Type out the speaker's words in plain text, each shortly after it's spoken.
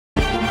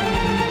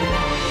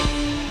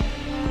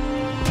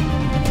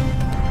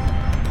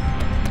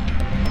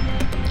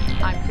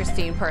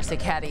Christine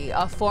Persichetti,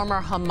 a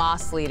former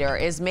Hamas leader,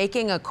 is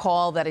making a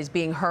call that is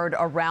being heard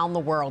around the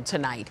world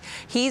tonight.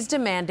 He's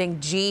demanding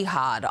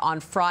jihad on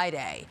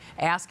Friday,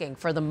 asking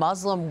for the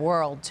Muslim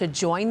world to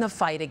join the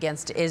fight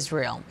against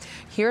Israel.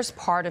 Here's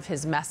part of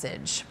his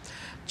message.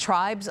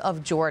 Tribes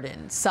of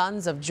Jordan,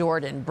 sons of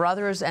Jordan,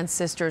 brothers and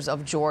sisters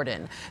of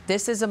Jordan,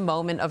 this is a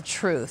moment of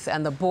truth,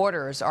 and the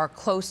borders are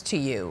close to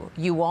you.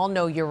 You all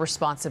know your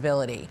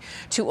responsibility.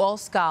 To all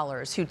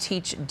scholars who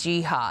teach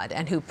jihad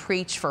and who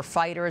preach for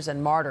fighters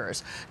and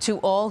martyrs, to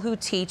all who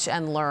teach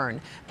and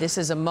learn, this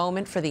is a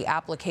moment for the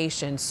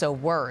application so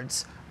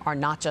words are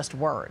not just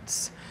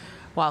words.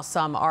 While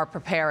some are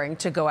preparing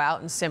to go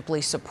out and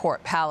simply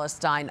support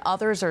Palestine,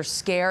 others are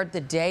scared the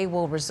day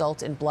will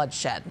result in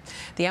bloodshed.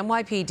 The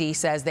NYPD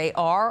says they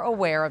are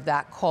aware of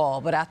that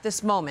call, but at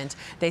this moment,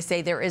 they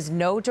say there is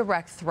no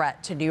direct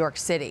threat to New York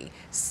City.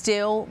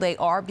 Still, they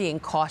are being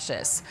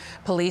cautious.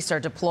 Police are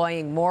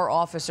deploying more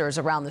officers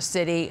around the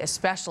city,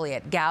 especially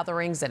at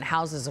gatherings and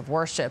houses of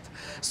worship.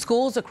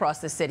 Schools across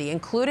the city,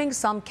 including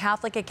some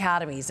Catholic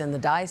academies in the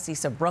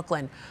Diocese of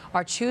Brooklyn,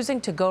 are choosing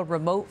to go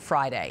remote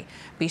Friday.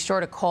 Be sure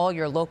to call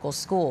your local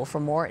school for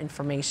more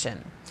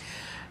information.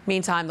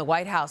 Meantime, the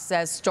White House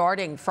says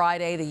starting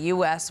Friday, the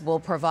U.S. will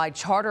provide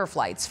charter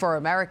flights for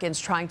Americans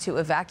trying to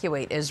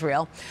evacuate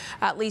Israel.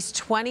 At least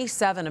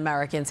 27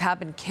 Americans have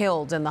been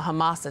killed in the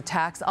Hamas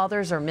attacks.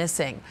 Others are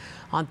missing.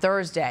 On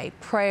Thursday,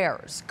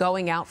 prayers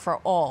going out for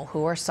all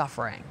who are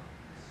suffering.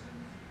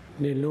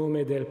 Nel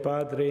nome del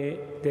Padre,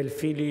 del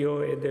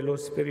Figlio e dello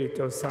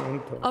Spirito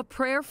Santo. A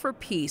prayer for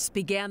peace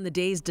began the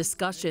day's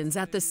discussions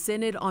at the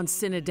Synod on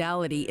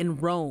Synodality in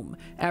Rome.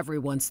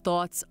 Everyone's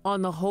thoughts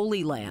on the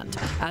Holy Land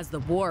as the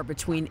war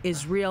between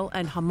Israel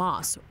and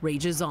Hamas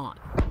rages on.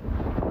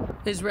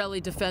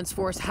 Israeli Defense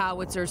Force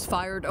howitzers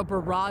fired a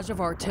barrage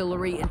of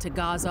artillery into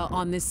Gaza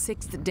on this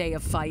sixth day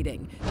of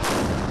fighting.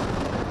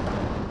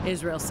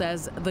 Israel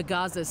says the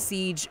Gaza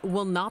siege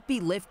will not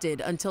be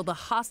lifted until the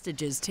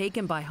hostages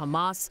taken by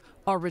Hamas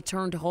are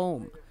returned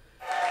home.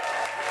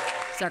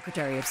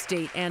 Secretary of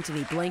State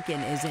Antony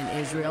Blinken is in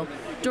Israel.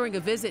 During a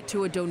visit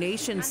to a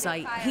donation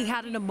site, he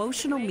had an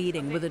emotional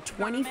meeting with a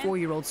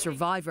 24-year-old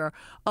survivor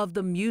of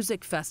the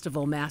music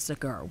festival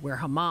massacre, where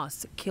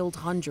Hamas killed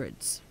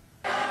hundreds.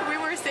 We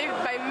were saved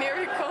by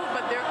miracle,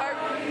 but there are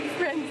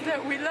friends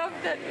that we love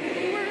that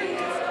weren't.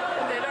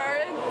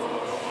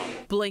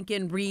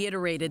 Blinken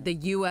reiterated the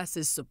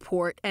U.S.'s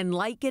support and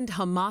likened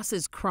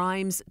Hamas's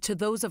crimes to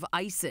those of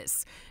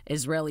ISIS.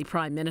 Israeli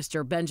Prime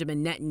Minister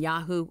Benjamin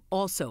Netanyahu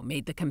also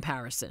made the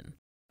comparison.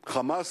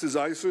 Hamas is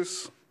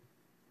ISIS,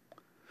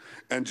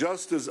 and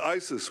just as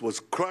ISIS was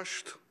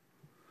crushed,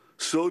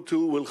 so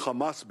too will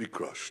Hamas be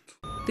crushed.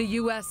 The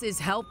U.S. is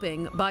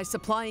helping by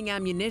supplying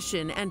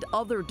ammunition and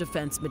other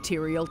defense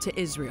material to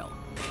Israel.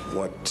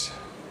 What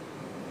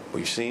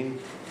we've seen,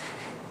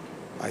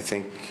 I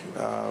think,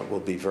 will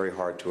be very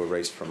hard to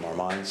erase from our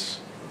minds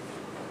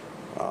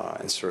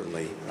and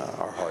certainly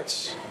our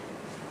hearts.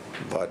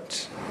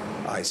 But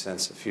I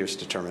sense a fierce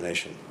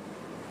determination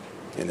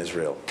in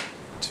Israel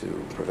to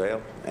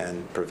prevail,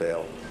 and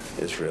prevail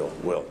Israel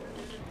will.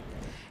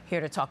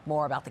 Here to talk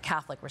more about the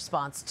Catholic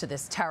response to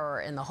this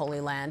terror in the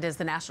Holy Land is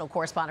the national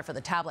correspondent for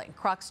The Tablet and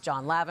Crux,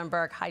 John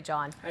Lavenberg. Hi,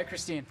 John. Hi,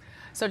 Christine.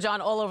 So, John,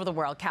 all over the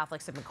world,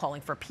 Catholics have been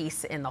calling for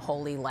peace in the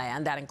Holy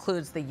Land. That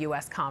includes the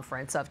U.S.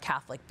 Conference of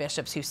Catholic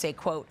Bishops, who say,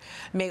 quote,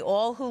 "May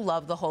all who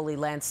love the Holy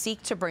Land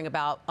seek to bring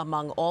about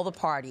among all the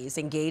parties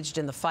engaged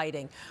in the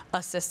fighting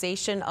a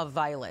cessation of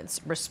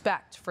violence,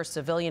 respect for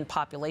civilian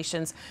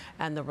populations,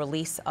 and the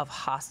release of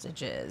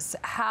hostages."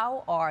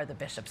 How are the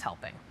bishops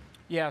helping?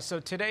 Yeah, so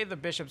today the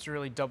bishops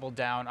really doubled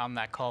down on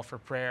that call for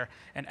prayer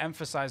and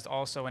emphasized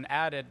also and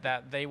added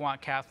that they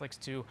want Catholics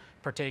to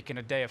partake in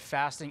a day of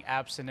fasting,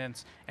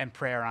 abstinence, and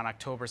prayer on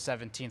October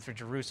 17th for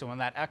Jerusalem.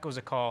 And that echoes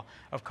a call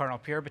of Cardinal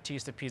Pier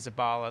Battista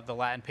Pizzaballa, the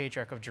Latin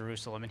Patriarch of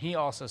Jerusalem. And he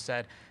also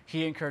said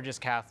he encourages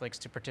Catholics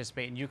to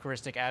participate in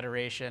Eucharistic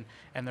adoration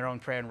and their own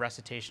prayer and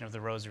recitation of the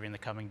Rosary in the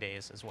coming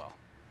days as well.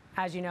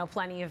 As you know,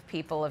 plenty of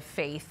people of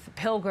faith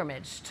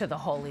pilgrimage to the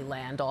Holy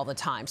Land all the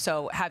time.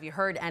 So have you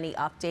heard any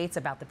updates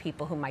about the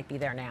people who might be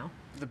there now?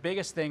 The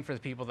biggest thing for the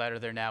people that are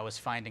there now is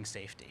finding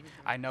safety.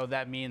 I know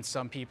that means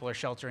some people are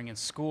sheltering in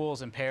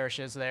schools and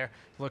parishes there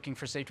looking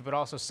for safety, but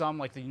also some,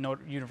 like the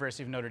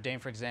University of Notre Dame,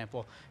 for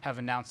example, have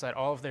announced that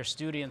all of their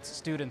students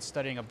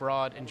studying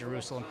abroad in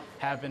Jerusalem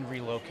have been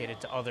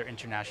relocated to other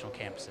international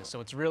campuses.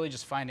 So it's really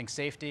just finding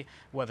safety,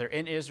 whether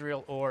in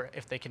Israel or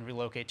if they can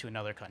relocate to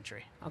another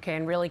country. Okay,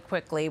 and really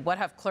quickly, what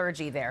have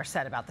clergy there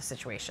said about the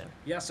situation?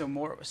 Yeah, so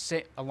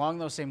along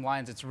those same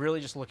lines, it's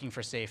really just looking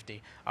for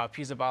safety.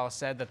 Pizzaballa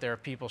said that there are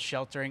people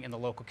sheltering in the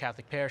local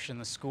Catholic parish and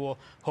the school,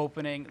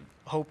 hoping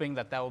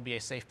that that will be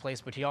a safe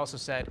place. But he also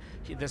said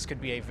this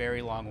could be a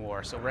very long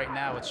war. So right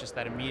now, it's just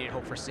that immediate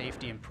hope for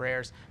safety and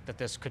prayers that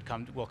this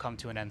will come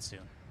to an end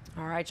soon.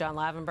 All right, John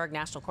Lavenberg,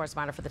 national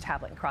correspondent for The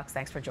Tablet and Crux.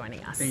 Thanks for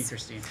joining us. Thank you,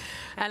 Christine.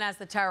 And as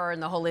the terror in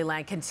the Holy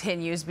Land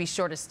continues, be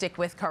sure to stick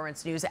with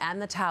Currents News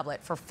and The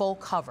Tablet for full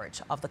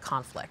coverage of the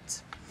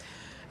conflict.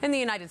 In the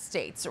United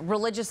States,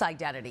 religious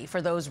identity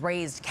for those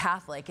raised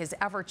Catholic is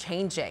ever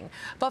changing.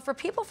 But for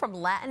people from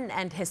Latin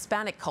and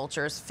Hispanic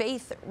cultures,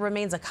 faith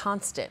remains a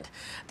constant.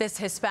 This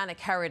Hispanic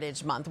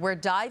Heritage Month, we're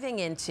diving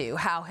into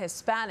how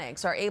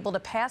Hispanics are able to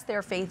pass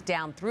their faith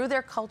down through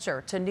their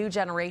culture to new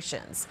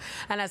generations.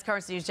 And as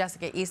Currents News'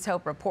 Jessica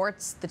Easthope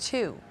reports, the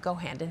two go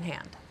hand in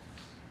hand.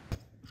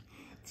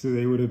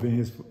 Today would have been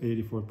his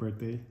 84th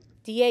birthday.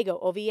 Diego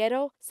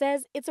Oviedo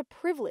says it's a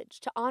privilege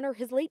to honor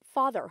his late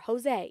father,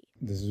 Jose.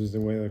 This was the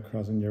way that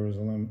crossing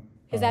Jerusalem.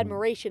 His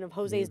admiration of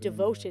Jose's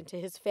devotion to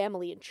his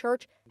family and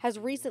church has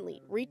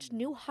recently reached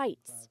new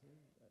heights.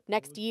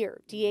 Next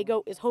year,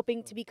 Diego is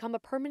hoping to become a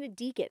permanent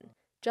deacon,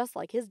 just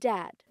like his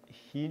dad.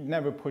 He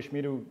never pushed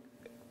me to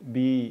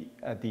be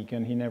a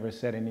deacon. He never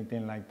said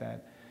anything like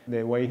that.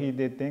 The way he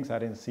did things, I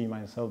didn't see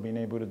myself being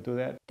able to do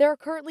that. There are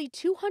currently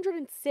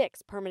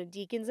 206 permanent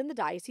deacons in the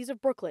Diocese of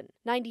Brooklyn.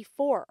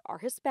 94 are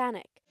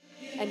Hispanic.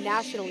 And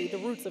nationally, the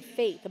roots of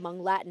faith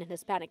among Latin and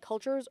Hispanic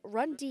cultures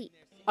run deep.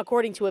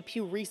 According to a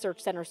Pew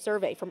Research Center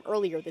survey from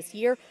earlier this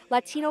year,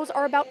 Latinos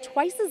are about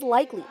twice as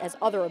likely as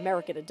other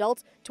American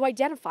adults to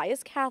identify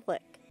as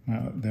Catholic.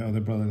 The other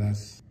brother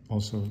that's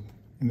also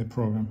in the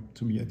program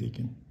to be a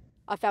deacon.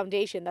 A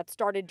foundation that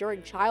started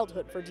during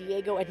childhood for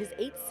Diego and his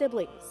 8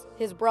 siblings.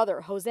 His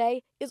brother,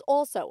 Jose, is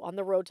also on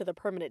the road to the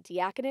permanent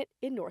diaconate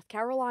in North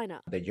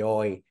Carolina. The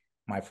joy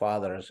my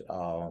father's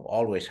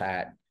always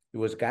had, it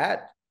was God,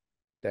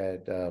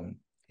 that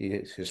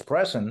his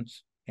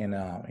presence in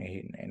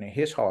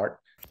his heart.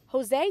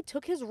 Jose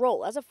took his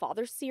role as a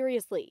father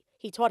seriously.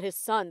 He taught his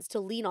sons to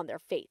lean on their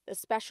faith,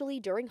 especially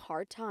during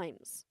hard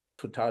times.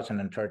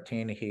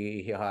 2013,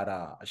 he had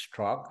a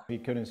stroke. He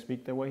couldn't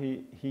speak the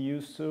way he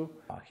used to.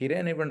 He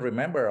didn't even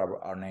remember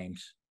our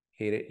names.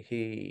 He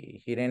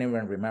didn't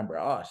even remember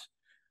us,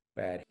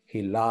 but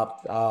he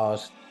loved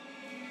us.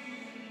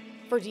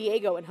 For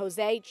Diego and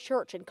Jose,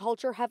 church and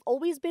culture have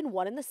always been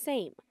one and the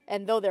same.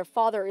 And though their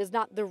father is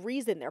not the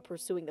reason they're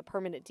pursuing the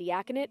permanent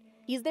diaconate,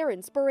 he's their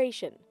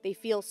inspiration. They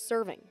feel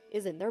serving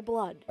is in their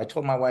blood. I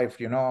told my wife,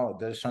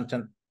 there's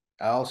something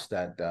else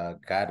that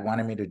God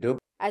wanted me to do.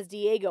 As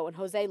Diego and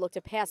Jose look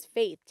to pass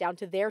faith down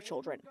to their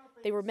children,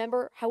 they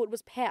remember how it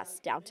was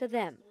passed down to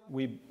them.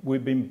 We've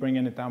been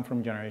bringing it down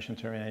from generation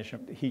to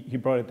generation. He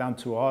brought it down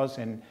to us,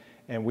 and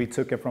we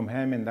took it from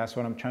him, and that's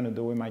what I'm trying to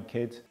do with my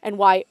kids. And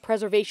why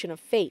preservation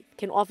of faith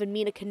can often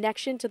mean a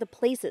connection to the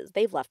places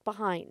they've left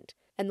behind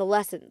and the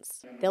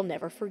lessons they'll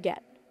never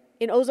forget.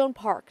 In Ozone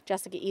Park,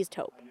 Jessica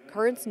Easthope,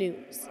 Currents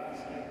News.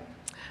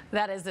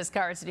 That is this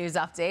Currents News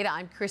Update.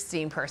 I'm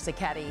Christine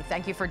Persichetti.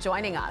 Thank you for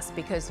joining us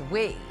because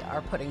we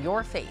are putting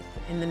your faith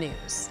in the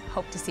news.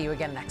 Hope to see you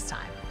again next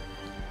time.